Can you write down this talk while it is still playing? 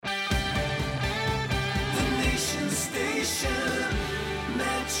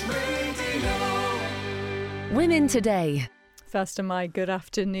Women Today. Faster, my good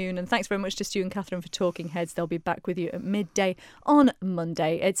afternoon, and thanks very much to Stu and Catherine for Talking Heads. They'll be back with you at midday on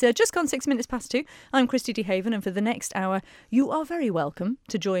Monday. It's just gone 6 minutes past 2. I'm Christy DeHaven, and for the next hour, you are very welcome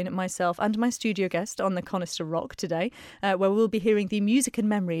to join myself and my studio guest on the Conister Rock today, where we'll be hearing the music and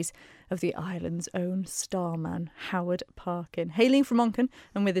memories of the island's own starman, Howard Parkin. Hailing from Onken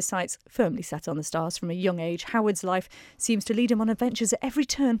and with his sights firmly set on the stars from a young age, Howard's life seems to lead him on adventures at every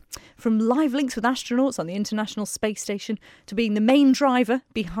turn, from live links with astronauts on the International Space Station to being the main driver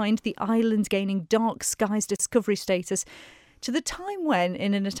behind the island gaining dark skies discovery status, to the time when,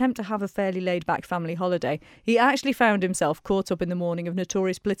 in an attempt to have a fairly laid-back family holiday, he actually found himself caught up in the mourning of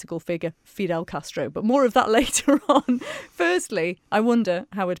notorious political figure Fidel Castro. But more of that later on. Firstly, I wonder,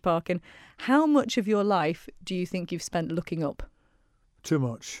 Howard Parkin, how much of your life do you think you've spent looking up? Too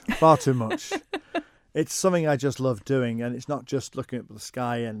much. Far too much. It's something I just love doing, and it's not just looking at the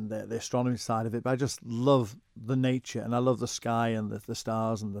sky and the astronomy side of it, but I just love the nature, and I love the sky and the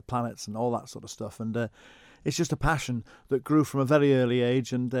stars and the planets and all that sort of stuff. And it's just a passion that grew from a very early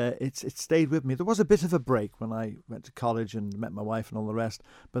age, and it's stayed with me. There was a bit of a break when I went to college and met my wife and all the rest,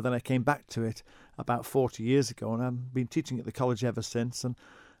 but then I came back to it about 40 years ago, and I've been teaching at the college ever since, and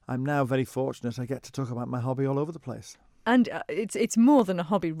I'm now very fortunate I get to talk about my hobby all over the place. And it's more than a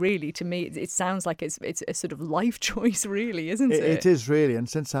hobby, really, to me. It sounds like it's a sort of life choice, really, isn't it? It is, really. And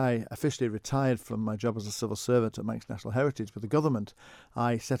since I officially retired from my job as a civil servant at Manx National Heritage with the government,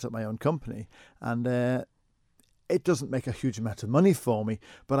 I set up my own company. And it doesn't make a huge amount of money for me,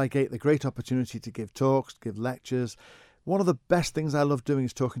 but I get the great opportunity to give talks, give lectures. One of the best things I love doing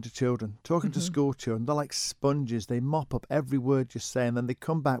is talking to children, talking to school children. They're like sponges. They mop up every word you say, and then they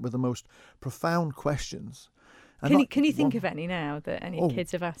come back with the most profound questions. Can you think of any now that any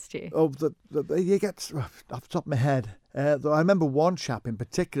kids have asked you? You get off the top of my head. I remember one chap in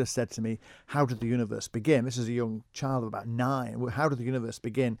particular said to me, "How did the universe begin?" This is a young child of about 9. How did the universe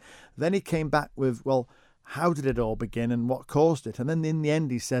begin? Then he came back with, "Well, how did it all begin and what caused it?" And then in the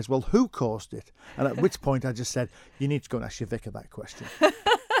end he says, "Well, who caused it?" And at which point I just said, "You need to go and ask your vicar that question."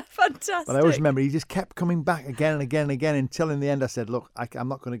 Fantastic. But I always remember he just kept coming back again and again and again until in the end I said, "Look, I'm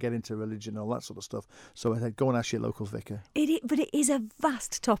not going to get into religion and all that sort of stuff." So I said, "Go and ask your local vicar." But it is a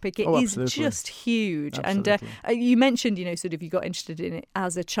vast topic. It is absolutely. just huge. Absolutely. And you mentioned, sort of you got interested in it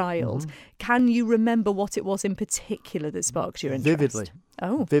as a child. Mm-hmm. Can you remember what it was in particular that sparked your interest? Vividly.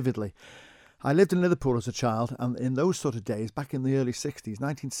 Oh. Vividly. I lived in Liverpool as a child, and in those sort of days, back in the early 60s,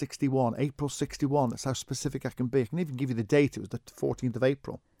 1961, April 61, that's how specific I can be. I can even give you the date. It was the 14th of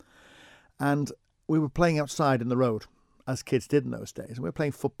April. And we were playing outside in the road, as kids did in those days. And we were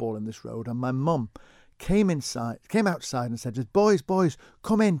playing football in this road, and my mum came outside and said, "Boys,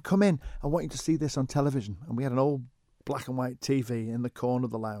 come in. I want you to see this on television." And we had an old black and white TV in the corner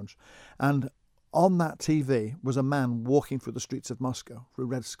of the lounge. And on that TV was a man walking through the streets of Moscow, through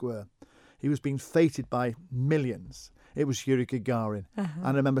Red Square. He was being feted by millions. It was Yuri Gagarin. And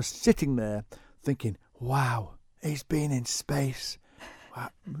I remember sitting there thinking, wow, he's been in space.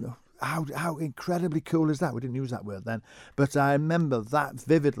 Wow. How incredibly cool is that? We didn't use that word then. But I remember that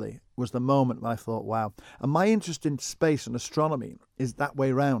vividly was the moment when I thought, wow. And my interest in space and astronomy is that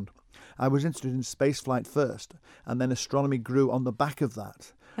way round. I was interested in spaceflight first, and then astronomy grew on the back of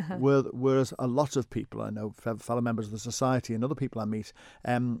that. Whereas a lot of people I know, fellow members of the society and other people I meet,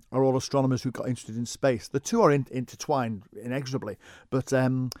 are all astronomers who got interested in space. The two are intertwined inexorably, but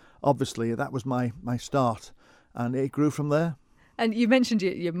obviously that was my start, and it grew from there. And you mentioned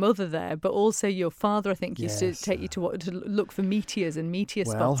your mother there, but also your father, I think, used to take you to look for meteors and meteor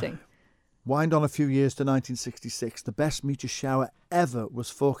spotting. Wind on a few years to 1966. The best meteor shower ever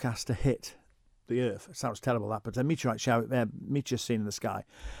was forecast to hit the Earth. It sounds terrible, that, but a meteor seen in the sky.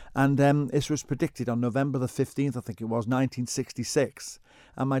 And this was predicted on November the 15th, I think it was, 1966.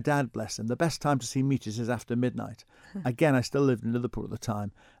 And my dad, bless him, the best time to see meteors is after midnight. Again, I still lived in Liverpool at the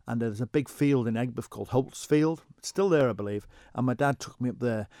time, and there's a big field in Egbert called Holt's Field. It's still there, I believe. And my dad took me up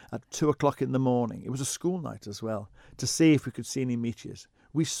there at 2 o'clock in the morning. It was a school night as well, to see if we could see any meteors.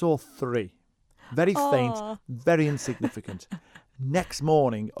 We saw 3. Very faint, very insignificant. Next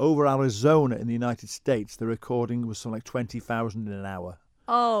morning, over Arizona in the United States, the recording was something like 20,000 in an hour.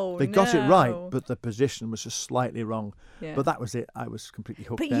 Oh, They got it right, but the position was just slightly wrong. Yeah. But that was it. I was completely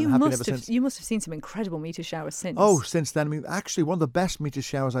hooked. But then. you must have seen some incredible meteor showers since. Oh, since then. I mean, actually, one of the best meteor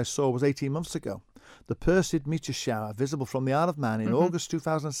showers I saw was 18 months ago. The Perseid meteor shower, visible from the Isle of Man in August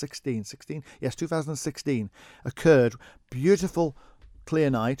 2016. 2016, occurred. Beautiful, clear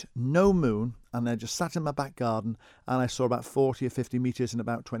night, no moon, and I just sat in my back garden and I saw about 40 or 50 meteors in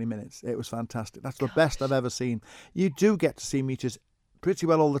about 20 minutes. It was fantastic. That's the best I've ever seen. You do get to see meteors pretty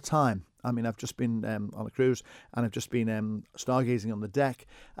well all the time. I mean, I've just been on a cruise, and I've just been stargazing on the deck,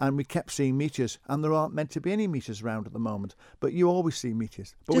 and we kept seeing meteors, and there aren't meant to be any meteors around at the moment, but you always see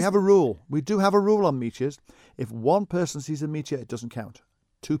meteors. But we have a rule. We do have a rule on meteors. If one person sees a meteor, it doesn't count.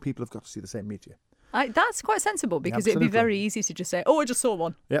 2 people have got to see the same meteor. That's quite sensible, because it'd be very easy to just say, oh, I just saw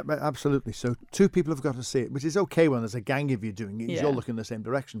one. Yeah, absolutely. So 2 people have got to see it, which is okay when there's a gang of you doing it. You're looking in the same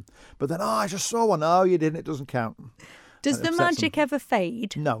direction. But then, I just saw one. No, you didn't. It doesn't count. Does the magic ever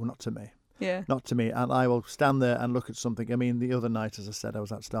fade? No, not to me. Yeah. Not to me. And I will stand there and look at something. I mean, the other night, as I said, I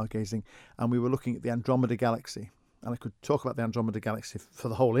was out stargazing, and we were looking at the Andromeda Galaxy. And I could talk about the Andromeda Galaxy for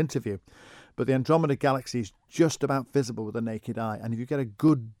the whole interview. But the Andromeda Galaxy is just about visible with the naked eye. And if you get a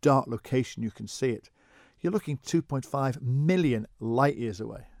good dark location, you can see it. You're looking 2.5 million light years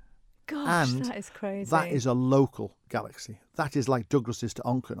away. Gosh, and that is crazy. That is a local galaxy. That is like Douglas is to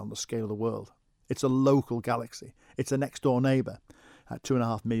Onchan on the scale of the world. It's a local galaxy. It's a next door neighbour at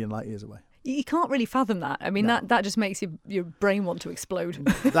 2.5 million light years away. You can't really fathom that. I mean, No. that just makes your brain want to explode.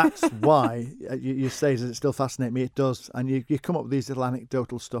 That's why you say, does it still fascinate me? It does. And you come up with these little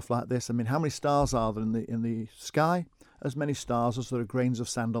anecdotal stuff like this. I mean, how many stars are there in the sky? As many stars as there are grains of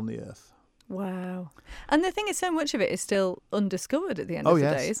sand on the earth. Wow. And the thing is, so much of it is still undiscovered at the end of the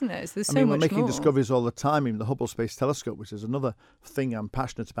day, isn't it? There's so much more. We're making discoveries all the time. Even the Hubble Space Telescope, which is another thing I'm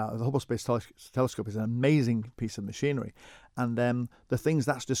passionate about. The Hubble Space Telescope is an amazing piece of machinery. And the things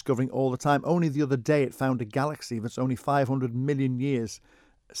that's discovering all the time. Only the other day it found a galaxy that's only 500 million years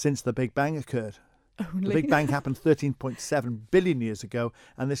since the Big Bang occurred. Only? The Big Bang happened 13.7 billion years ago.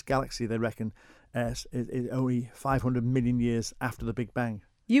 And this galaxy, they reckon, is only 500 million years after the Big Bang.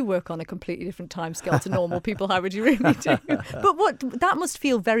 You work on a completely different timescale to normal people, Howard, you really do. But that must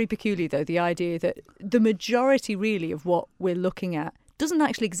feel very peculiar, though, the idea that the majority, really, of what we're looking at doesn't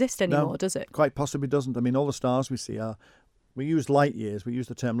actually exist anymore, does it? Quite possibly doesn't. I mean, all the stars we see we use light years. We use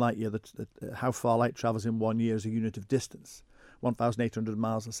the term light year, that how far light travels in 1 year is a unit of distance. 1,800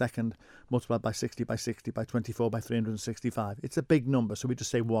 miles a second, multiplied by 60 by 60 by 24 by 365. It's a big number, so we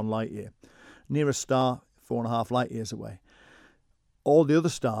just say 1 light year. Nearest star, 4.5 light years away. All the other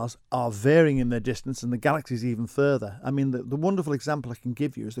stars are varying in their distance, and the galaxy is even further. I mean, the wonderful example I can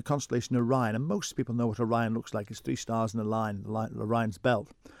give you is the constellation Orion, and most people know what Orion looks like. It's 3 stars in a line, Orion's belt.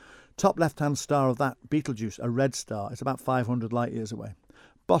 Top left-hand star of that, Betelgeuse, a red star, is about 500 light years away.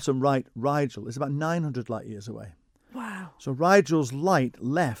 Bottom right, Rigel, is about 900 light years away. Wow. So Rigel's light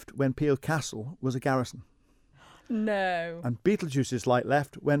left when Peel Castle was a garrison. No. And Betelgeuse's light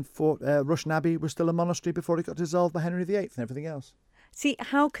left when Russian Abbey was still a monastery before it got dissolved by Henry VIII and everything else. See,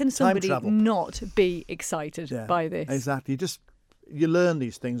 how can somebody not be excited by this? Exactly. You learn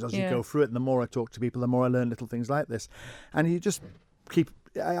these things as you go through it. And the more I talk to people, the more I learn little things like this. And you just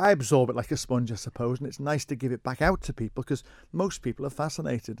I absorb it like a sponge, I suppose. And it's nice to give it back out to people, because most people are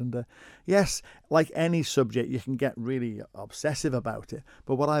fascinated. And yes, like any subject, you can get really obsessive about it.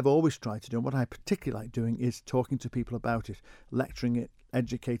 But what I've always tried to do, and what I particularly like doing, is talking to people about it, lecturing it,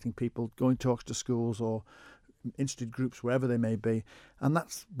 educating people, going talks to schools or institute groups, wherever they may be. And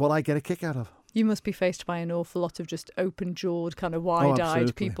that's what I get a kick out of. You must be faced by an awful lot of just open-jawed, kind of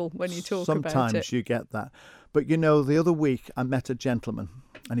wide-eyed people when you talk about it. Sometimes you get that. But, the other week I met a gentleman,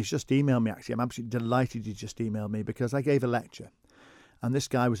 and he's just emailed me, actually. I'm absolutely delighted he just emailed me, because I gave a lecture, and this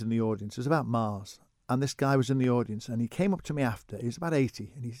guy was in the audience. It was about Mars. And this guy was in the audience, and he came up to me after. He was about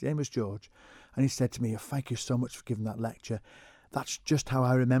 80, and his name was George. And he said to me, "Thank you so much for giving that lecture. That's just how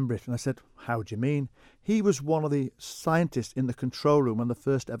I remember it." And I said, "How do you mean?" He was one of the scientists in the control room when the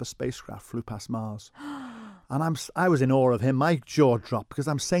first ever spacecraft flew past Mars. And I was in awe of him. My jaw dropped, because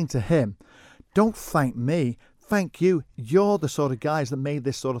I'm saying to him, "Don't thank me, thank you. You're the sort of guys that made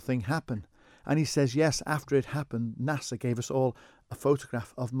this sort of thing happen." And he says, yes, after it happened, NASA gave us all a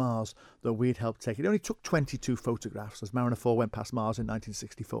photograph of Mars that we'd helped take. It only took 22 photographs as Mariner 4 went past Mars in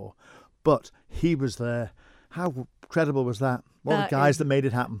 1964. But he was there. How incredible was that? What the guys that made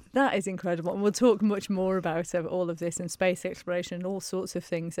it happen. That is incredible. And we'll talk much more about all of this and space exploration and all sorts of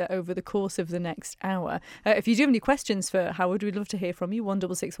things over the course of the next hour. If you do have any questions for Howard, we'd love to hear from you,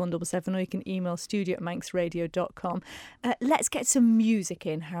 166 177, or you can email studio@manxradio.com. Let's get some music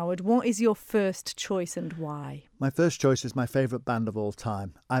in, Howard. What is your first choice and why? My first choice is my favourite band of all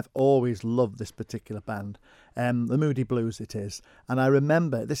time. I've always loved this particular band. The Moody Blues it is. And I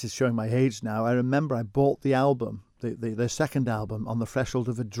remember, this is showing my age now, I remember I bought the album, their second album, On the Threshold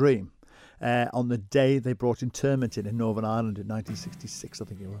of a Dream, on the day they brought Interment in Northern Ireland in 1966, I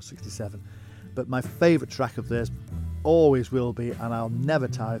think it was, 67. But my favourite track of theirs, always will be, and I'll never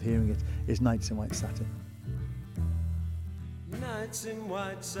tire of hearing it, is Nights in White Satin. Nights in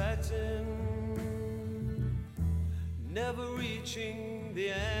white satin, never reaching the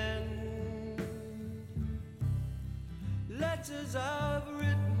end. letters I've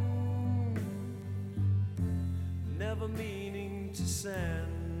written, never meaning to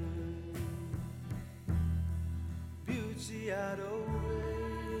send. Beauty I'd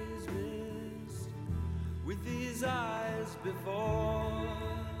always missed with these eyes before.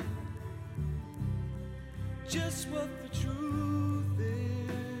 Just what the truth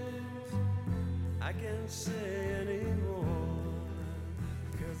is, I can't say anymore,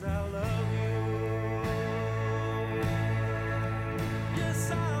 'cause I love you.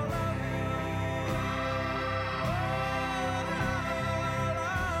 Yes, I love you.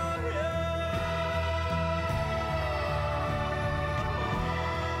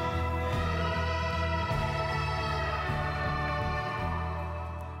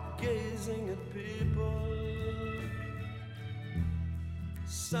 Gazing at people,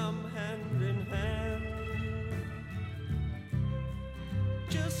 some hand in hand,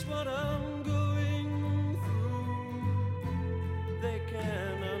 just what I'm going through, they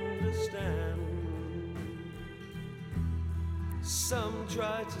can understand. Some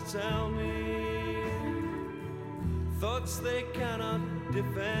try to tell me thoughts they cannot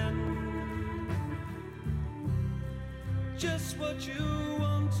defend, just what you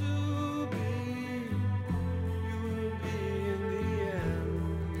want to be, you will be in the end.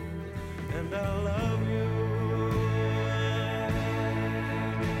 And I love you.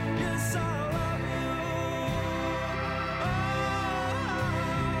 Yes, I love you.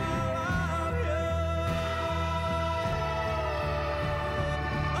 Oh, I love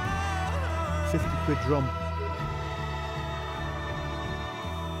you. 50 quid drum.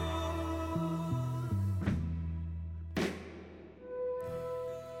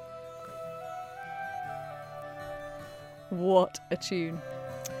 What a tune.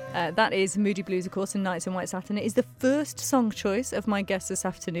 That is Moody Blues, of course, and Nights in White Satin. It is the first song choice of my guest this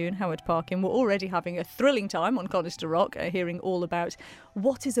afternoon, Howard Parkin. We're already having a thrilling time on Conister Rock, hearing all about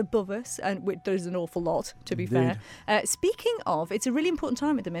what is above us, and there's an awful lot, to be fair. Speaking of, it's a really important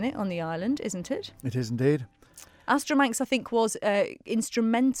time at the minute on the island, isn't it? It is indeed. Astromanx, I think, was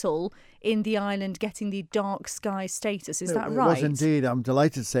instrumental in the island getting the dark sky status. Is that right? It was indeed. I'm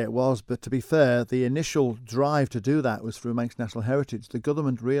delighted to say it was. But to be fair, the initial drive to do that was through Manx National Heritage. The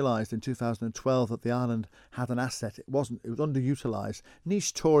government realised in 2012 that the island had an asset. It was underutilised.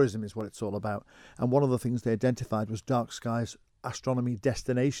 Niche tourism is what it's all about. And one of the things they identified was dark skies astronomy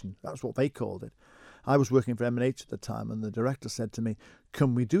destination. That's what they called it. I was working for M&H at the time, and the director said to me,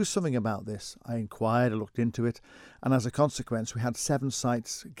 can we do something about this? I inquired, I looked into it, and as a consequence, we had 7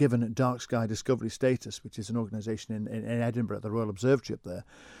 sites given dark sky discovery status, which is an organisation in Edinburgh, the Royal Observatory up there.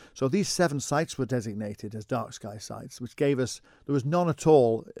 So these 7 sites were designated as dark sky sites, which gave us, there was none at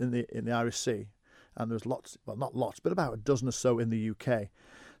all in the Irish Sea, and there was lots, well, not lots, but about a dozen or so in the UK.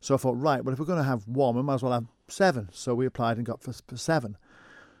 So I thought, right, well, if we're going to have one, we might as well have 7. So we applied and got for 7.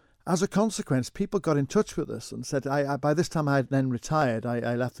 As a consequence, people got in touch with us and said, by this time I had then retired,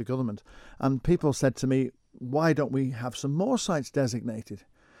 I left the government, and people said to me, why don't we have some more sites designated?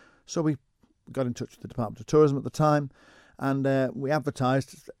 So we got in touch with the Department of Tourism at the time, and we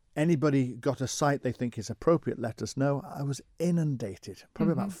advertised. Anybody got a site they think is appropriate, let us know. I was inundated,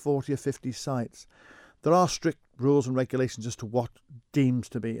 probably about 40 or 50 sites. There are strict rules and regulations as to what deems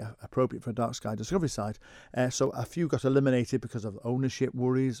to be appropriate for a dark sky discovery site. So a few got eliminated because of ownership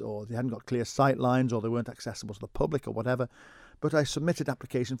worries, or they hadn't got clear sight lines, or they weren't accessible to the public or whatever. But I submitted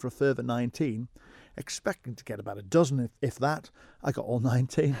application for a further 19, expecting to get about a dozen, if that. I got all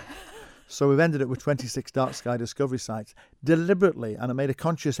 19. So we've ended up with 26 dark sky discovery sites, deliberately, and I made a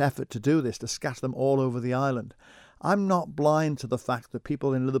conscious effort to do this, to scatter them all over the island. I'm not blind to the fact that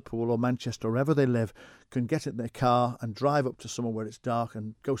people in Liverpool or Manchester, or wherever they live, can get in their car and drive up to somewhere where it's dark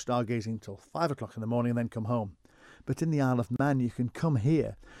and go stargazing till 5 o'clock in the morning and then come home. But in the Isle of Man, you can come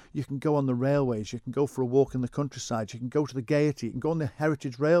here. You can go on the railways. You can go for a walk in the countryside. You can go to the Gaiety. You can go on the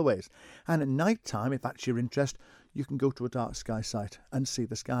Heritage Railways. And at night time, if that's your interest, you can go to a dark sky site and see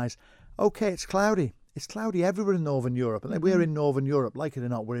the skies. OK, it's cloudy. It's cloudy everywhere in Northern Europe. And we're in Northern Europe. Like it or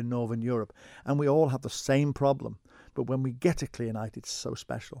not, we're in Northern Europe. And we all have the same problem. But when we get a clear night, it's so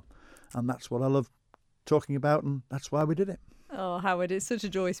special. And that's what I love talking about, and that's why we did it. Oh, Howard, it's such a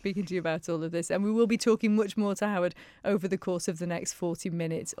joy speaking to you about all of this. And we will be talking much more to Howard over the course of the next 40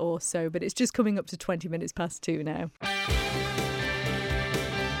 minutes or so. But it's just coming up to 20 minutes past 2 now.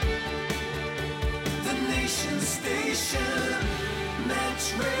 The Nation Station,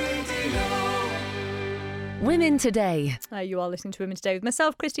 Match Radio. Women Today. You are listening to Women Today with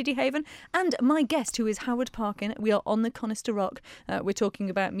myself, Christy D. Haven, and my guest, who is Howard Parkin. We are on the Conister Rock. We're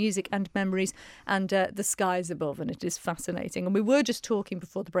talking about music and memories and the skies above, and it is fascinating. And we were just talking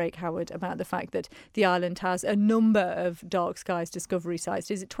before the break, Howard, about the fact that the island has a number of dark skies discovery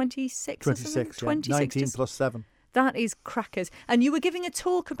sites. Is it 26? 26, 26 yeah. 19 plus 7. That is crackers. And you were giving a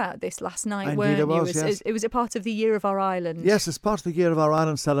talk about this last night, Indeed weren't I was, you? yes. It was a part of the Year of Our Island. Yes, as part of the Year of Our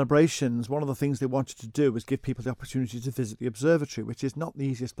Island celebrations, one of the things they wanted to do was give people the opportunity to visit the observatory, which is not the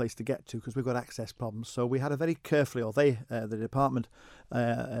easiest place to get to because we've got access problems. So we had a very carefully, or they, the department,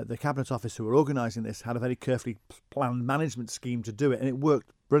 the Cabinet Office who were organising this, had a very carefully planned management scheme to do it, and it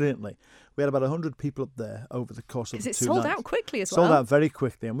worked brilliantly. We had about 100 people up there over the course of the 2 nights. Because it sold out quickly as well. Sold out very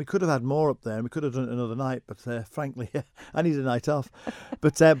quickly, and we could have had more up there, and we could have done it another night, but frankly, I need a night off.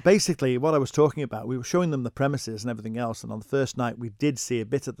 But basically, what I was talking about, we were showing them the premises and everything else, and on the first night, we did see a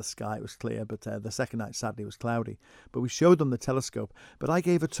bit of the sky. It was clear, but the second night, sadly, was cloudy. But we showed them the telescope. But I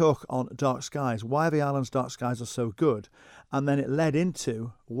gave a talk on dark skies, why the island's dark skies are so good, and then it led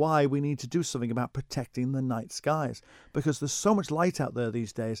into why we need to do something about protecting the night skies, because there's so much light out there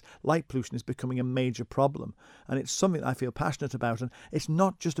these days. Light pollution is becoming a major problem, and it's something I feel passionate about. And it's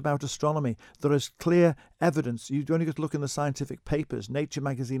not just about astronomy. There is clear evidence. You only got to look in the scientific papers. Nature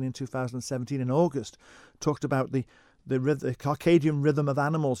magazine in 2017 in August talked about the circadian rhythm of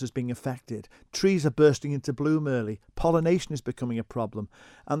animals is being affected. Trees are bursting into bloom early. Pollination is becoming a problem.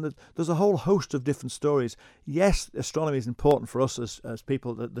 And there's a whole host of different stories. Yes, astronomy is important for us as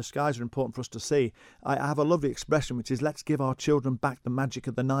people. The skies are important for us to see. I have a lovely expression, which is, let's give our children back the magic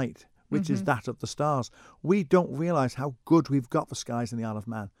of the night, which is that of the stars. We don't realise how good we've got the skies in the Isle of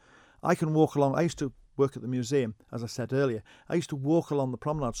Man. I can walk along. I used to work at the museum, as I said earlier. I used to walk along the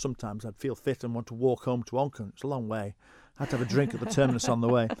promenade sometimes. I'd feel fit and want to walk home to Onchan. It's a long way. I had to have a drink at the terminus on the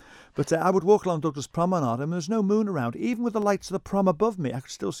way. But I would walk along Douglas Promenade, and there's no moon around. Even with the lights of the prom above me, I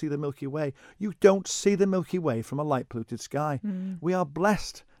could still see the Milky Way. You don't see the Milky Way from a light-polluted sky. We are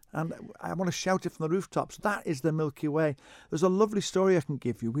blessed. And I want to shout it from the rooftops. That is the Milky Way. There's a lovely story I can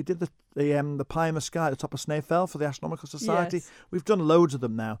give you. We did the pie in the sky at the top of Snaefell for the Astronomical Society. Yes. We've done loads of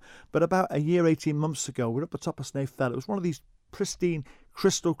them now. But about a year, 18 months ago, we were up the top of Snaefell. It was one of these pristine,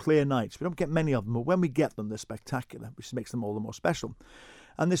 crystal clear nights. We don't get many of them, but when we get them, they're spectacular, which makes them all the more special.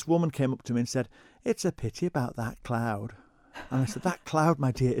 And this woman came up to me and said, "It's a pity about that cloud." And I said, "That cloud,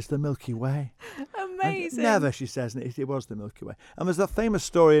 my dear, is the Milky Way." Amazing. And never, she says, and it was the Milky Way. And there's that famous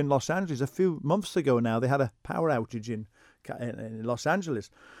story in Los Angeles a few months ago now. They had a power outage in Los Angeles.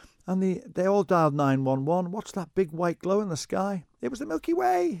 And they all dialed 911. What's that big white glow in the sky? It was the Milky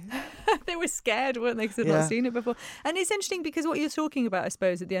Way. They were scared, weren't they, because they'd not seen it before. And it's interesting because what you're talking about, I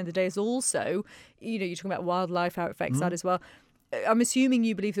suppose, at the end of the day is also, you're talking about wildlife, how it affects that as well. I'm assuming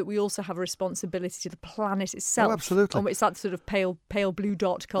you believe that we also have a responsibility to the planet itself. Oh, absolutely. It's that sort of pale blue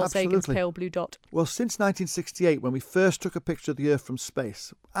dot, Carl Sagan's pale blue dot. Well, since 1968, when we first took a picture of the Earth from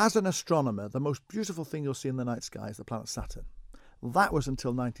space, as an astronomer, the most beautiful thing you'll see in the night sky is the planet Saturn. That was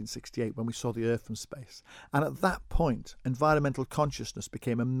until 1968 when we saw the Earth from space. And at that point, environmental consciousness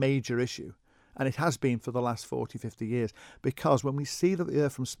became a major issue. And it has been for the last 40, 50 years. Because when we see the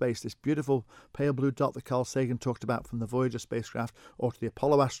Earth from space, this beautiful pale blue dot that Carl Sagan talked about from the Voyager spacecraft or to the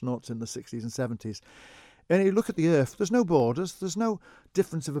Apollo astronauts in the 60s and 70s, and you look at the Earth, there's no borders, there's no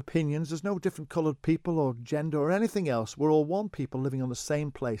difference of opinions, there's no different coloured people or gender or anything else. We're all one people living on the same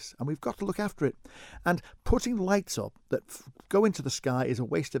place, and we've got to look after it. And putting lights up that go into the sky is a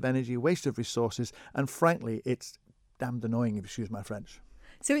waste of energy, waste of resources, and frankly, it's damned annoying, if you excuse my French.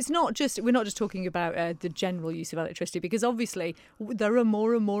 So we're not just talking about the general use of electricity, because obviously there are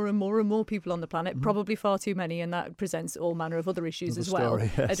more and more people on the planet, probably far too many, and that presents all manner of other issues as well.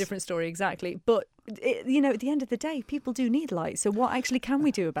 Yes. A different story, exactly. But, at the end of the day, people do need light. So what actually can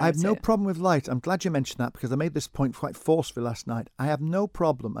we do about it? I have no problem with light. I'm glad you mentioned that because I made this point quite forcefully last night. I have no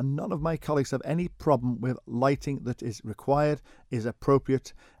problem, and none of my colleagues have any problem with lighting that is required, is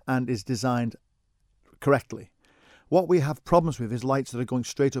appropriate, and is designed correctly. What we have problems with is lights that are going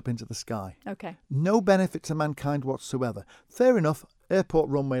straight up into the sky. Okay. No benefit to mankind whatsoever. Fair enough, airport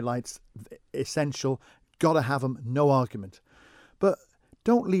runway lights, essential, gotta have them, no argument. But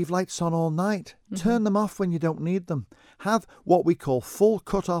don't leave lights on all night. Turn them off when you don't need them. Have what we call full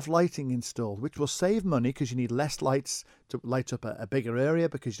cut-off lighting installed, which will save money because you need less lights to light up a bigger area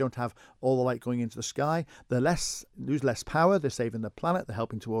because you don't have all the light going into the sky. They lose less power. They're saving the planet. They're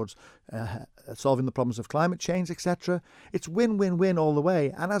helping towards solving the problems of climate change, etc. It's win-win-win all the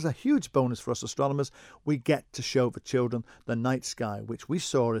way. And as a huge bonus for us astronomers, we get to show the children the night sky, which we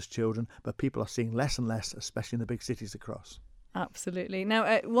saw as children, but people are seeing less and less, especially in the big cities across. Absolutely.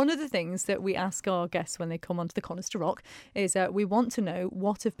 Now, one of the things that we ask our guests when they come onto the Conister Rock is we want to know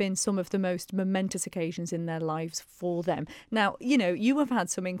what have been some of the most momentous occasions in their lives for them. Now, you know, you have had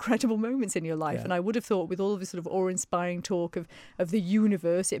some incredible moments in your life, Yeah. and I would have thought with all of this sort of awe-inspiring talk of the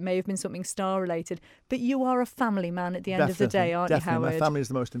universe, it may have been something star-related, but you are a family man at the end of the day, aren't you, Howard? My family is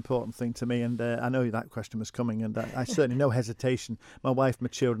the most important thing to me, and I know that question was coming, and I certainly no hesitation. My wife, my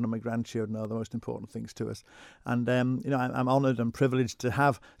children and my grandchildren are the most important things to us. And, you know, I'm honoured and privileged to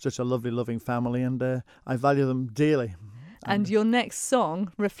have such a lovely, loving family, and I value them dearly. And your next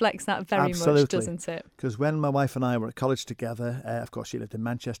song reflects that very much, doesn't it? Because when my wife and I were at college together, of course she lived in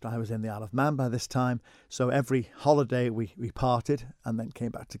Manchester, I was in the Isle of Man by this time, so every holiday we parted and then came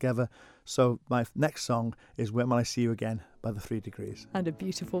back together. So my next song is When Will I See You Again by the 3 Degrees. And a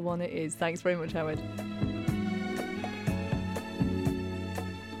beautiful one it is. Thanks very much, Howard.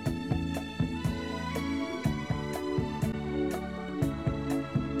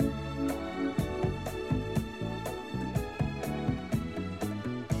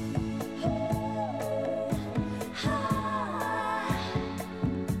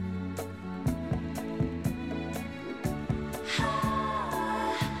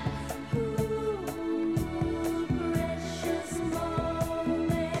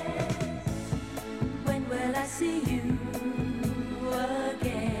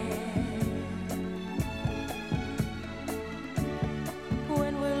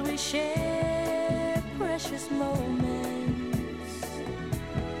 Share precious moments.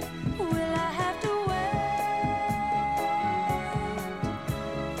 Will I have to wait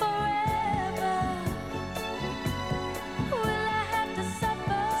forever? Will I have to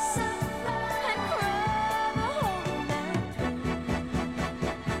suffer and cry the whole night through?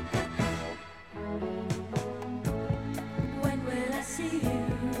 When will I see you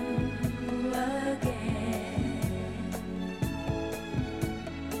again?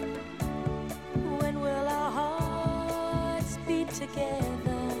 When will our hearts beat together?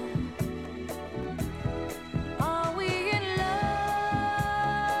 Are we in love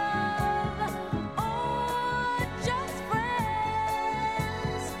or just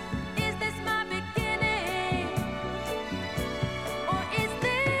friends? Is this my beginning or is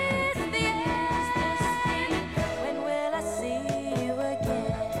this the end? When will I see you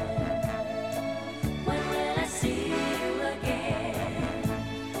again? When will I see you again?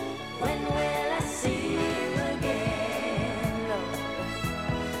 When will I see you again, Lord?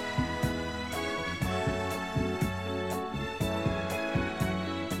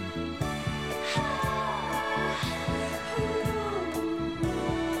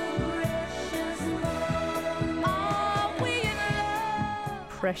 Precious moments. Are we in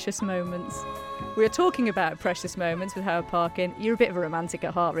love? Precious moments. We are talking about precious moments with Howard Parkin. You're a bit of a romantic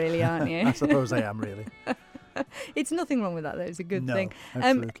at heart, really, aren't you? I suppose I am, really. It's nothing wrong with that, though. It's a good No, thing.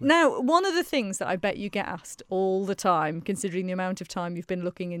 absolutely. Now, one of the things that I bet you get asked all the time, considering the amount of time you've been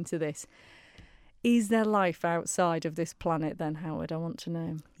looking into this, is there life outside of this planet then, Howard? I want to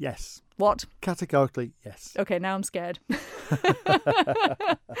know. Yes. What? Categorically, yes. Okay, now I'm scared.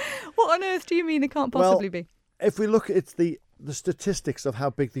 What on earth do you mean there can't possibly be? If we look at the statistics of how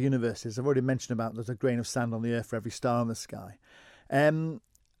big the universe is, I've already mentioned about there's a grain of sand on the Earth for every star in the sky.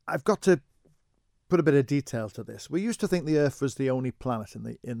 I've got to put a bit of detail to this. We used to think the Earth was the only planet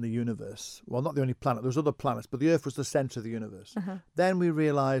in the universe. Well, not the only planet. There was other planets, but the Earth was the centre of the universe. Then we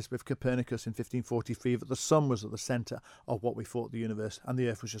realised with Copernicus in 1543 that the sun was at the centre of what we thought the universe, and the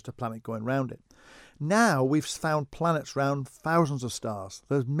Earth was just a planet going round it. Now we've found planets round thousands of stars.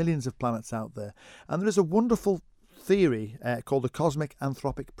 There's millions of planets out there, and there is a wonderful theory called the cosmic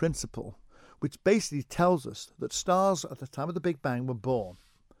anthropic principle, which basically tells us that stars at the time of the Big Bang were born,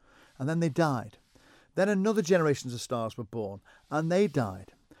 and then they died. Then another generation of stars were born, and they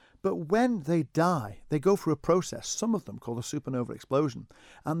died. But when they die, they go through a process, some of them called a supernova explosion,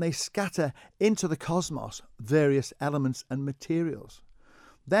 and they scatter into the cosmos various elements and materials.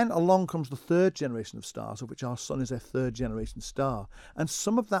 Then along comes the third generation of stars, of which our sun is a third generation star, and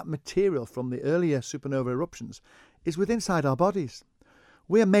some of that material from the earlier supernova eruptions is within inside our bodies.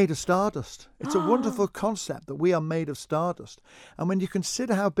 We are made of stardust. It's a wonderful concept that we are made of stardust. And when you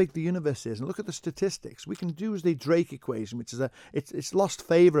consider how big the universe is and look at the statistics, we can use the Drake equation, which is it's lost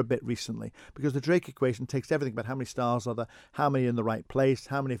favour a bit recently, because the Drake equation takes everything about how many stars are there, how many are in the right place,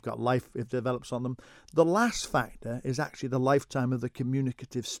 how many have got life if develops on them. The last factor is actually the lifetime of the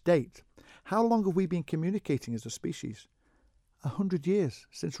communicative state. How long have we been communicating as a species? 100 years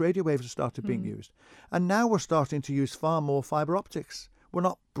since radio waves have started being used. And now we're starting to use far more fibre optics. We're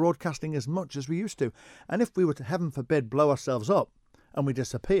not broadcasting as much as we used to. And if we were to, heaven forbid, blow ourselves up and we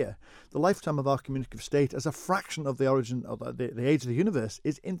disappear. The lifetime of our communicative state as a fraction of the origin of the age of the universe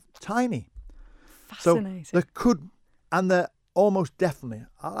is tiny. Fascinating. So there could, and there almost definitely,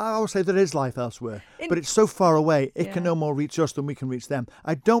 I would say there is life elsewhere, but it's so far away, it can no more reach us than we can reach them.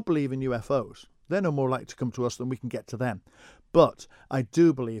 I don't believe in UFOs. They're no more likely to come to us than we can get to them. But I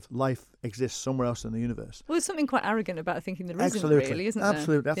do believe life exists somewhere else in the universe. Well, there's something quite arrogant about thinking there isn't, Absolutely. really, isn't there?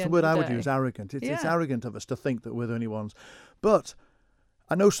 Absolutely. That's the word I would use, arrogant. It's arrogant of us to think that we're the only ones. But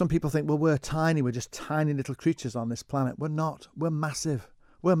I know some people think, well, we're tiny. We're just tiny little creatures on this planet. We're not. We're massive.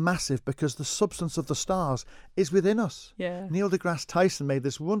 We're massive because the substance of the stars is within us. Yeah. Neil deGrasse Tyson made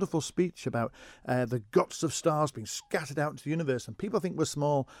this wonderful speech about the guts of stars being scattered out into the universe, and people think we're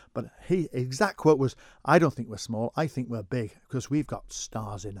small, but his exact quote was, I don't think we're small, I think we're big because we've got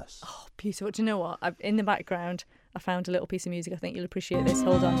stars in us. Oh, beautiful. Do you know what? In the background, I found a little piece of music. I think you'll appreciate this.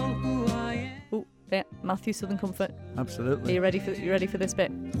 Hold on. Oh, yeah, Matthew Southern Comfort. Absolutely. Are you ready for this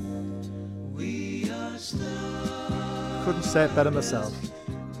bit? Couldn't say it better myself.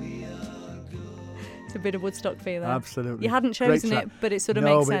 It's a bit of Woodstock for you there. Absolutely. You hadn't chosen it, but it sort of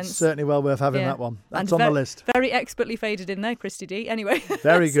makes sense. No, it's certainly well worth having that one. That's on the list. Very expertly faded in there, Christy D. Anyway.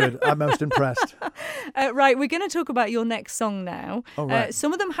 Very good. I'm most impressed. Right, we're going to talk about your next song now. Oh, right.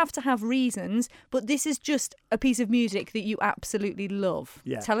 Some of them have to have reasons, but this is just a piece of music that you absolutely love.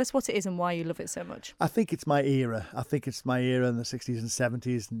 Yeah. Tell us what it is and why you love it so much. I think it's my era. I think it's my era in the 60s and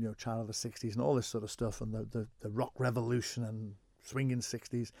 70s and, child of the 60s and all this sort of stuff and the rock revolution and swinging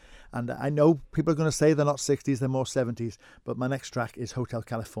 60s. And I know people are going to say they're not 60s, they're more 70s, but my next track is Hotel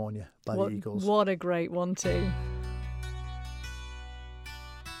California by the Eagles. What a great one too.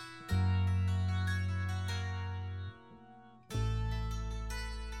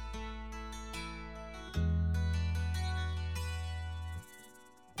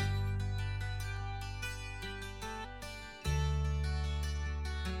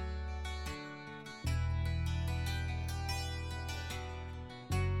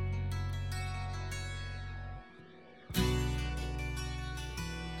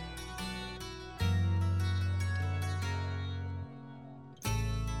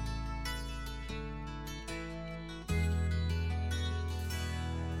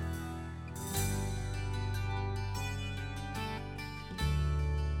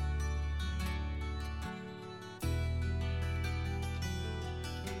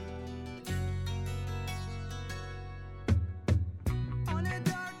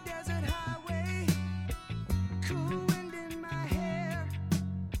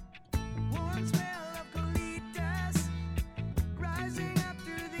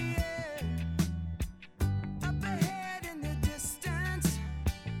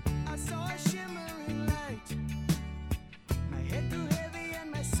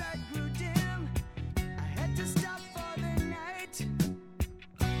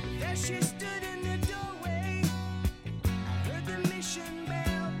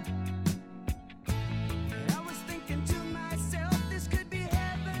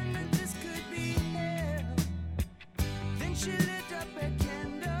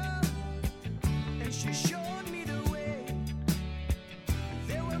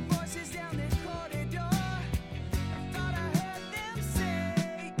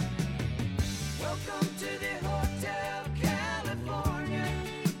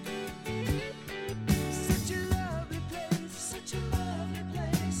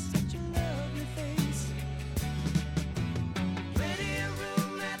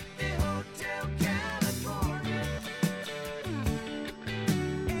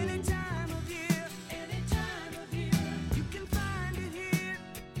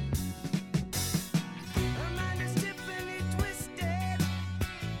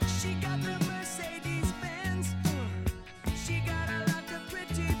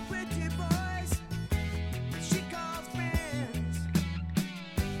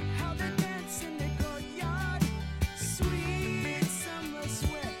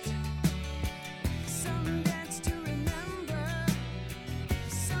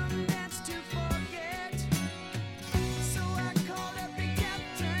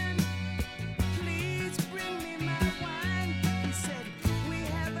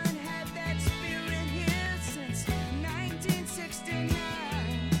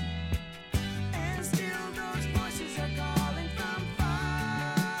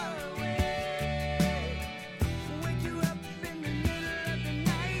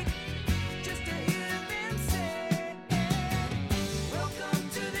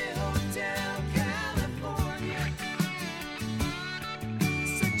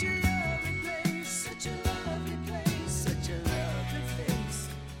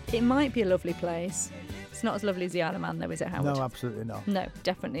 It might be a lovely place. It's not as lovely as the Isle of Man, though, is it, Howard? No, absolutely not. No,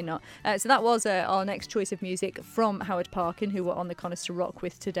 definitely not. So that was our next choice of music from Howard Parkin, who we're on the Connors to Rock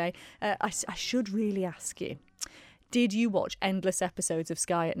with today. I should really ask you, did you watch endless episodes of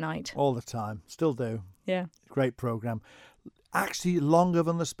Sky at Night? All the time. Still do. Yeah. Great programme. Actually, longer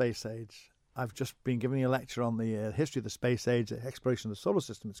than the space age. I've just been giving a lecture on the history of the space age, the exploration of the solar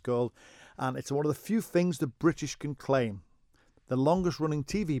system, it's called. And it's one of the few things the British can claim. The longest running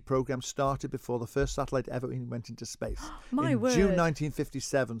TV programme started before the first satellite ever went into space. My word. June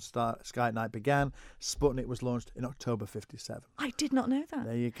 1957, Sky at Night began. Sputnik was launched in October 57. I did not know that.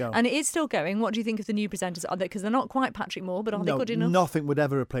 There you go. And it is still going. What do you think of the new presenters? Are they, because they're not quite Patrick Moore, but are they good enough? Nothing would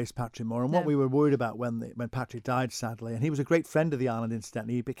ever replace Patrick Moore. And what No. we were worried about when Patrick died, sadly, and he was a great friend of the island,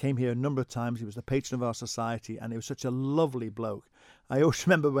 incidentally. He came here a number of times. He was the patron of our society, and he was such a lovely bloke. I always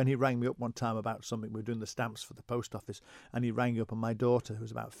remember when he rang me up one time about something. We were doing the stamps for the post office, and he rang up, and my daughter, who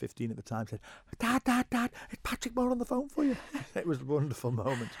was about 15 at the time, said, Dad, it's Patrick Moore on the phone for you. It was a wonderful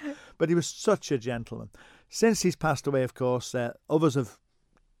moment. But he was such a gentleman. Since he's passed away, of course, others have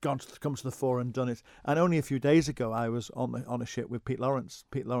come to the fore and done it. And only a few days ago, I was on a ship with Pete Lawrence.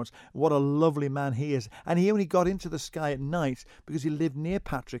 Pete Lawrence, what a lovely man he is. And he only got into the Sky at Night because he lived near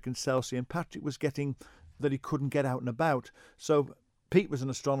Patrick and Chelsea, and Patrick was getting that he couldn't get out and about. So Pete was an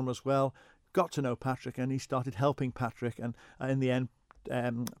astronomer as well, got to know Patrick, and he started helping Patrick. And in the end,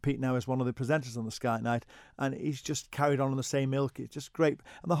 Pete now is one of the presenters on the Sky at Night, and he's just carried on the same ilk. It's just great.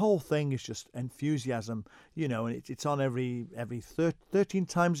 And the whole thing is just enthusiasm, and it's on every 13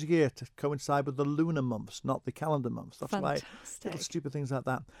 times a year to coincide with the lunar months, not the calendar months. That's why little stupid things like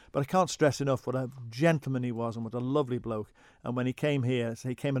that. But I can't stress enough what a gentleman he was and what a lovely bloke. And when he came here, so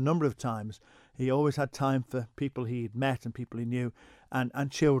he came a number of times, he always had time for people he'd met and people he knew,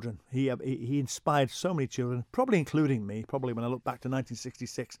 and children. He inspired so many children, probably including me. Probably when I look back to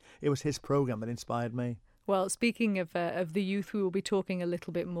 1966, it was his programme that inspired me. Well, speaking of the youth, we will be talking a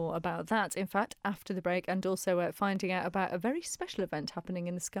little bit more about that, in fact, after the break, and also finding out about a very special event happening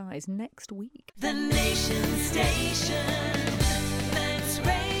in the skies next week. The Nation Station, that's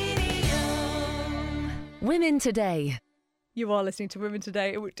radio. Women Today. You are listening to Women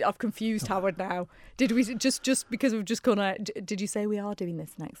Today. I've confused Howard now. Did we just because we've just gone out? Did you say we are doing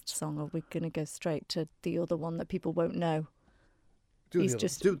this next song, or we're going to go straight to the other one that people won't know? Do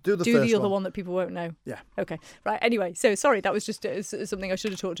the other one that people won't know. Yeah. Okay. Right. Anyway, so sorry, that was just something I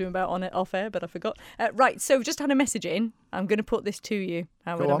should have talked to him about on it off air, but I forgot. Right. So we've just had a message in. I'm going to put this to you,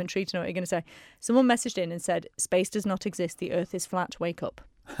 Howard. I'm intrigued to know what you're going to say. Someone messaged in and said, "Space does not exist. The Earth is flat. Wake up."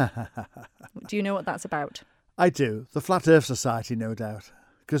 Do you know what that's about? I do. The Flat Earth Society, no doubt.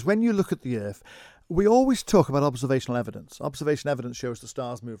 Because when you look at the Earth, we always talk about observational evidence. Observational evidence shows the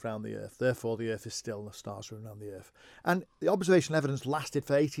stars move around the Earth. Therefore, the Earth is still, the stars run around the Earth. And the observational evidence lasted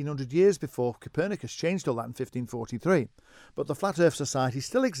for 1,800 years before Copernicus changed all that in 1543. But the Flat Earth Society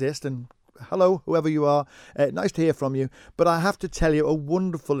still exists, and hello, whoever you are, nice to hear from you. But I have to tell you a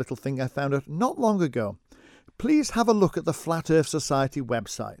wonderful little thing I found out not long ago. Please have a look at the Flat Earth Society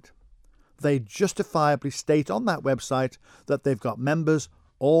website. They justifiably state on that website that they've got members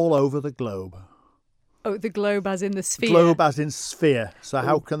all over the globe. Oh, the globe as in the sphere. Globe as in sphere. So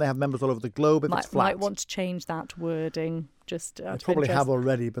how can they have members all over the globe if it's flat? Might want to change that wording. Just I probably have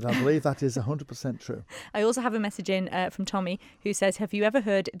already, but I believe that is 100% true. I also have a message in from Tommy who says, have you ever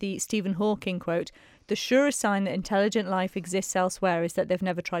heard the Stephen Hawking quote, "The surest sign that intelligent life exists elsewhere is that they've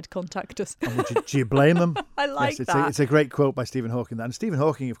never tried to contact us." And do you blame them? I like that. It's a great quote by Stephen Hawking. And Stephen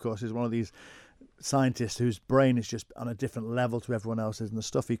Hawking, of course, is one of these scientists whose brain is just on a different level to everyone else's, and the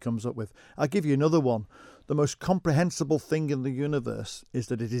stuff he comes up with. I'll give you another one. The most comprehensible thing in the universe is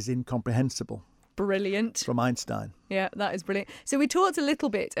that it is incomprehensible. Brilliant. From Einstein. Yeah, that is brilliant. So we talked a little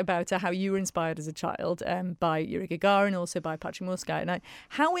bit about how you were inspired as a child by Yuri Gagarin, also by Patrick Moore, Sky at Night.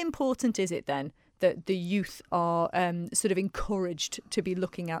 How important is it then that the youth are sort of encouraged to be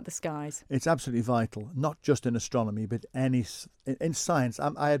looking at the skies? It's absolutely vital, not just in astronomy, but in science.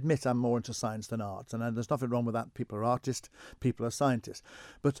 I admit I'm more into science than arts, and there's nothing wrong with that. People are artists, people are scientists.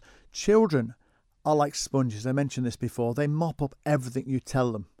 But children are like sponges. I mentioned this before. They mop up everything you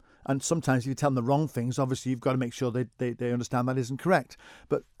tell them. And sometimes if you tell them the wrong things, obviously you've got to make sure they understand that isn't correct.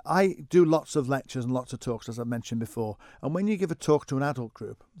 But I do lots of lectures and lots of talks, as I mentioned before. And when you give a talk to an adult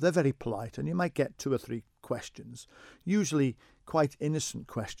group, they're very polite, and you might get 2 or 3 questions, usually quite innocent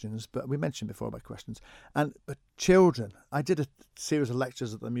questions, but we mentioned before about questions. But children, I did a series of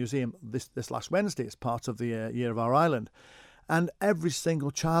lectures at the museum this last Wednesday as part of the Year of Our Island. And every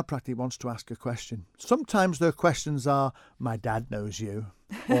single child practically wants to ask a question. Sometimes their questions are, "My dad knows you."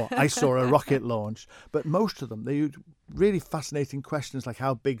 or I saw a rocket launch. But most of them, they really fascinating questions like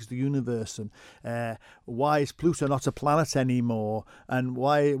how big's the universe, and why is Pluto not a planet anymore, and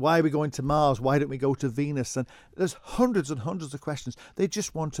why are we going to Mars, why don't we go to Venus? And there's hundreds and hundreds of questions. They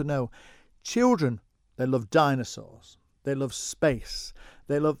just want to know. Children, they love dinosaurs, they love space,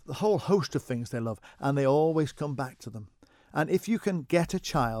 they love the whole host of things they love, and they always come back to them. And if you can get a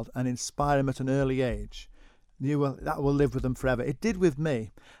child and inspire them at an early age, that will live with them forever. It did with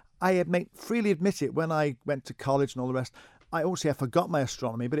me. I freely admit it, when I went to college and all the rest, I forgot my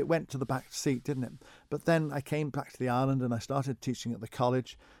astronomy, but it went to the back seat, didn't it? But then I came back to the island and I started teaching at the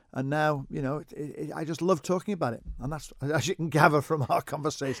college. And now, I just love talking about it. And that's, as you can gather from our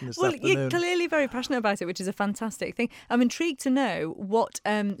conversation this afternoon. Well, you're clearly very passionate about it, which is a fantastic thing. I'm intrigued to know what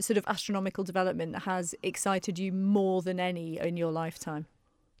sort of astronomical development has excited you more than any in your lifetime.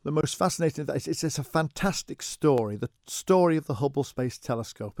 The most fascinating thing, it's a fantastic story. The story of the Hubble Space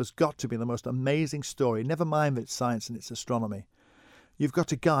Telescope has got to be the most amazing story, never mind its science and its astronomy. You've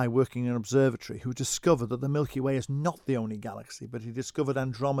got a guy working in an observatory who discovered that the Milky Way is not the only galaxy, but he discovered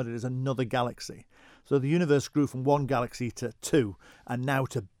Andromeda is another galaxy. So the universe grew from one galaxy to two, and now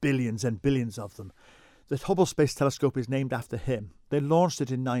to billions and billions of them. The Hubble Space Telescope is named after him. They launched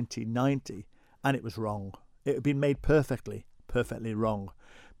it in 1990, and it was wrong. It had been made perfectly wrong.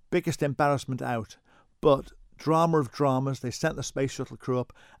 Biggest embarrassment out, but drama of dramas, they sent the Space Shuttle crew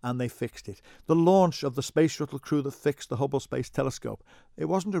up and they fixed it. The launch of the Space Shuttle crew that fixed the Hubble Space Telescope, it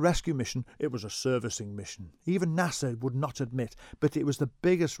wasn't a rescue mission, it was a servicing mission. Even NASA would not admit, but it was the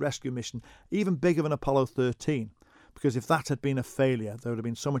biggest rescue mission, even bigger than Apollo 13. Because if that had been a failure, there would have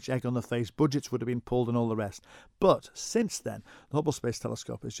been so much egg on the face, budgets would have been pulled and all the rest. But since then, the Hubble Space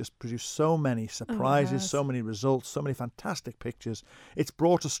Telescope has just produced so many surprises, so many results, so many fantastic pictures. It's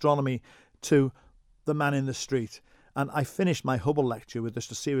brought astronomy to the man in the street. And I finished my Hubble lecture with just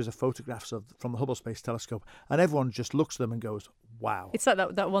a series of photographs from the Hubble Space Telescope, and everyone just looks at them and goes, wow. It's like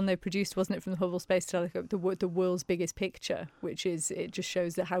that one they produced, wasn't it, from the Hubble Space Telescope, the world's biggest picture, which is, it just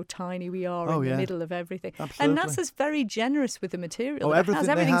shows that how tiny we are in the middle of everything. Absolutely. And NASA's very generous with the material.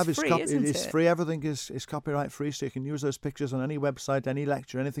 Everything they have is free, isn't it? It's free. Everything is copyright free, so you can use those pictures on any website, any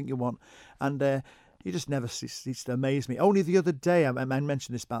lecture, anything you want. And you just never cease to amaze me. Only the other day, I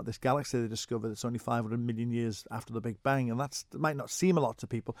mentioned this about this galaxy they discovered that's only 500 million years after the Big Bang, and that might not seem a lot to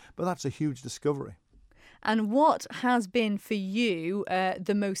people, but that's a huge discovery. And what has been for you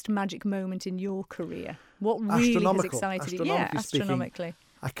the most magic moment in your career? What really has excited you? Yeah, astronomically.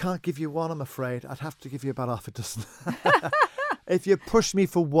 I can't give you one, I'm afraid. I'd have to give you about half a dozen. If you push me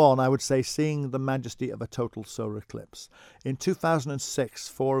for one, I would say seeing the majesty of a total solar eclipse. In 2006,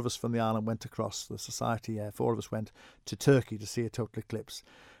 4 of us from the island went across the society. 4 of us went to Turkey to see a total eclipse.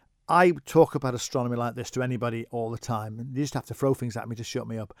 I talk about astronomy like this to anybody all the time. And you just have to throw things at me to shut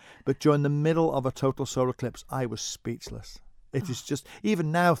me up. But during the middle of a total solar eclipse, I was speechless. It is just, even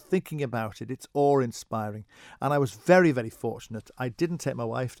now thinking about it, it's awe-inspiring. And I was very, very fortunate. I didn't take my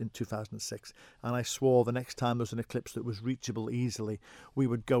wife in 2006, and I swore the next time there was an eclipse that was reachable easily, we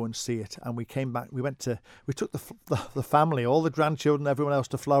would go and see it. And we came back, we took the family, all the grandchildren, everyone else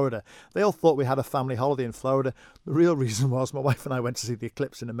to Florida. They all thought we had a family holiday in Florida. The real reason was my wife and I went to see the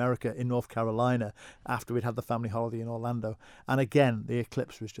eclipse in America, in North Carolina, after we'd had the family holiday in Orlando. And again, the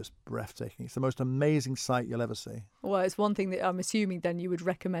eclipse was just breathtaking. It's the most amazing sight you'll ever see. Well, it's one thing that I'm assuming then you would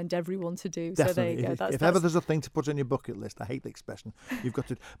recommend everyone to do. Definitely. So there you go. If ever there's a thing to put on your bucket list, I hate the expression, you've got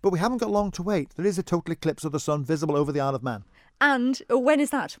to. But we haven't got long to wait. There is a total eclipse of the sun visible over the Isle of Man. And when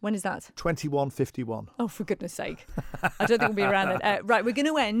is that? 21:51. Oh, for goodness sake. I don't think we'll be around then. Right, we're going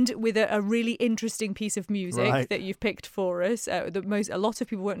to end with a really interesting piece of music that you've picked for us. A lot of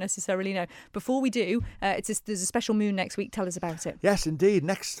people won't necessarily know. Before we do, there's a special moon next week. Tell us about it. Yes, indeed.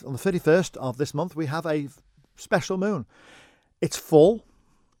 Next, on the 31st of this month, we have a special moon. It's full,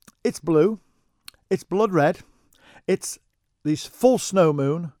 it's blue, it's blood red, it's the full snow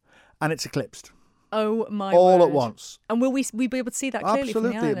moon, and it's eclipsed. Oh my all word. At once. And will we be able to see that clearly Absolutely,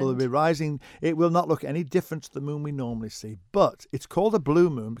 from the island? it will be rising. It will not look any different to the moon we normally see. But it's called a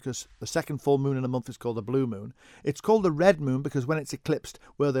blue moon because the second full moon in a month is called a blue moon. It's called the red moon because when it's eclipsed,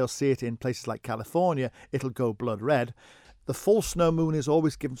 where they'll see it in places like California, it'll go blood red. The full snow moon is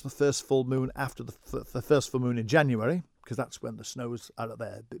always given to the first full moon after the first full moon in January, because that's when the snows are at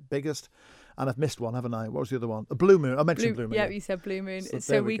their biggest. And I've missed one, haven't I? What was the other one? A blue moon. I mentioned blue moon. Yeah, you said blue moon.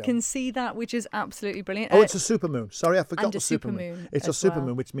 So we can see that, which is absolutely brilliant. Oh, it's a supermoon. Sorry, I forgot and the supermoon. It's a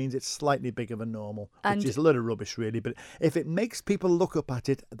supermoon, which means it's slightly bigger than normal, which is a lot of rubbish, really. But if it makes people look up at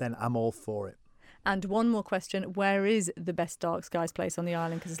it, then I'm all for it. And one more question, where is the best dark skies place on the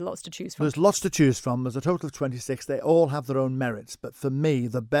island? Because there's lots to choose from. There's lots to choose from. There's a total of 26. They all have their own merits. But for me,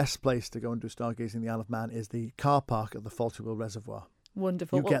 the best place to go and do stargazing in the Isle of Man is the car park at the Faulty Wheel Reservoir.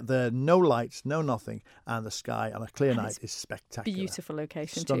 Wonderful. You get there, no lights, no nothing, and the sky on a clear night is spectacular. Beautiful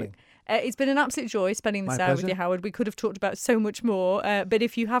location Stunning. too. It's been an absolute joy spending this hour with you, Howard. We could have talked about so much more, but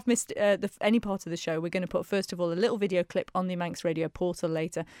if you have missed any part of the show, we're going to put, first of all, a little video clip on the Manx Radio portal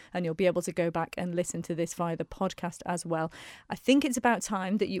later, and you'll be able to go back and listen to this via the podcast as well. I think it's about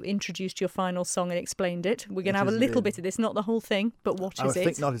time that you introduced your final song and explained it. We're going to have a little bit of this, not the whole thing, but what is it? I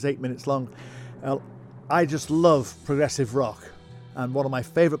think not. It's 8 minutes long. I just love progressive rock. And one of my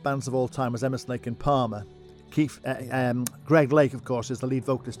favourite bands of all time was Emerson, Lake and Palmer. Greg Lake, of course, is the lead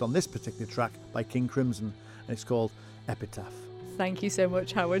vocalist on this particular track by King Crimson, and it's called Epitaph. Thank you so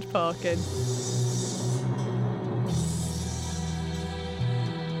much, Howard Parkin.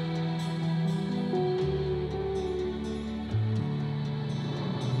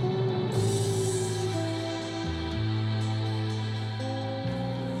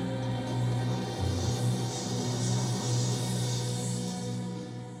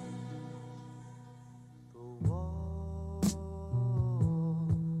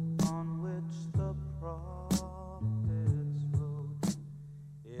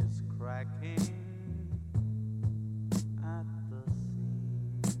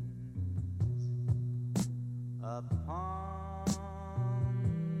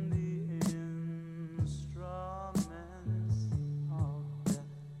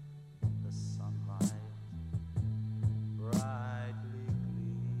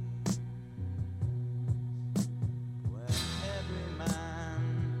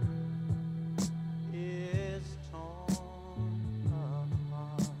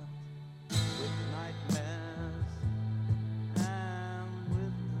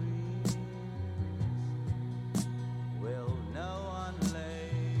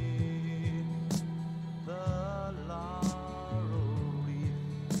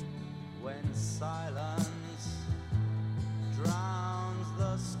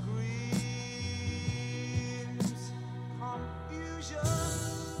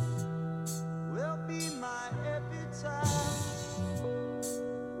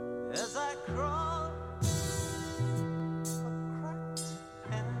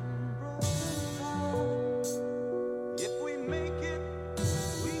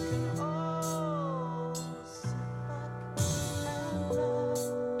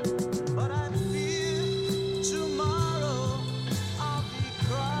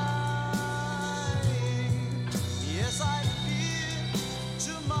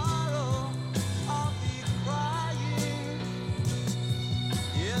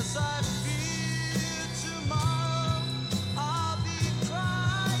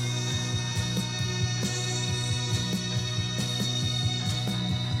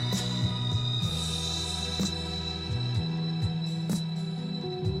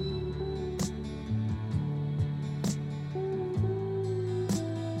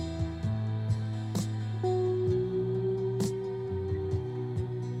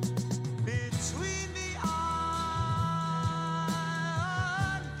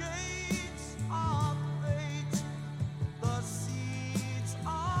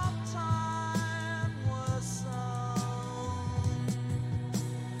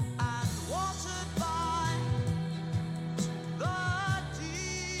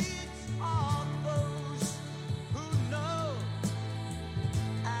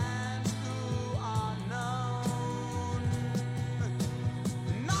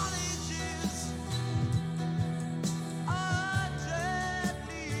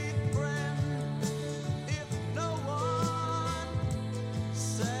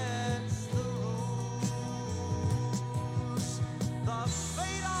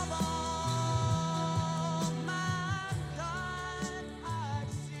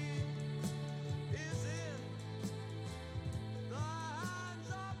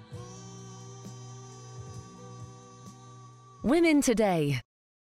 Women Today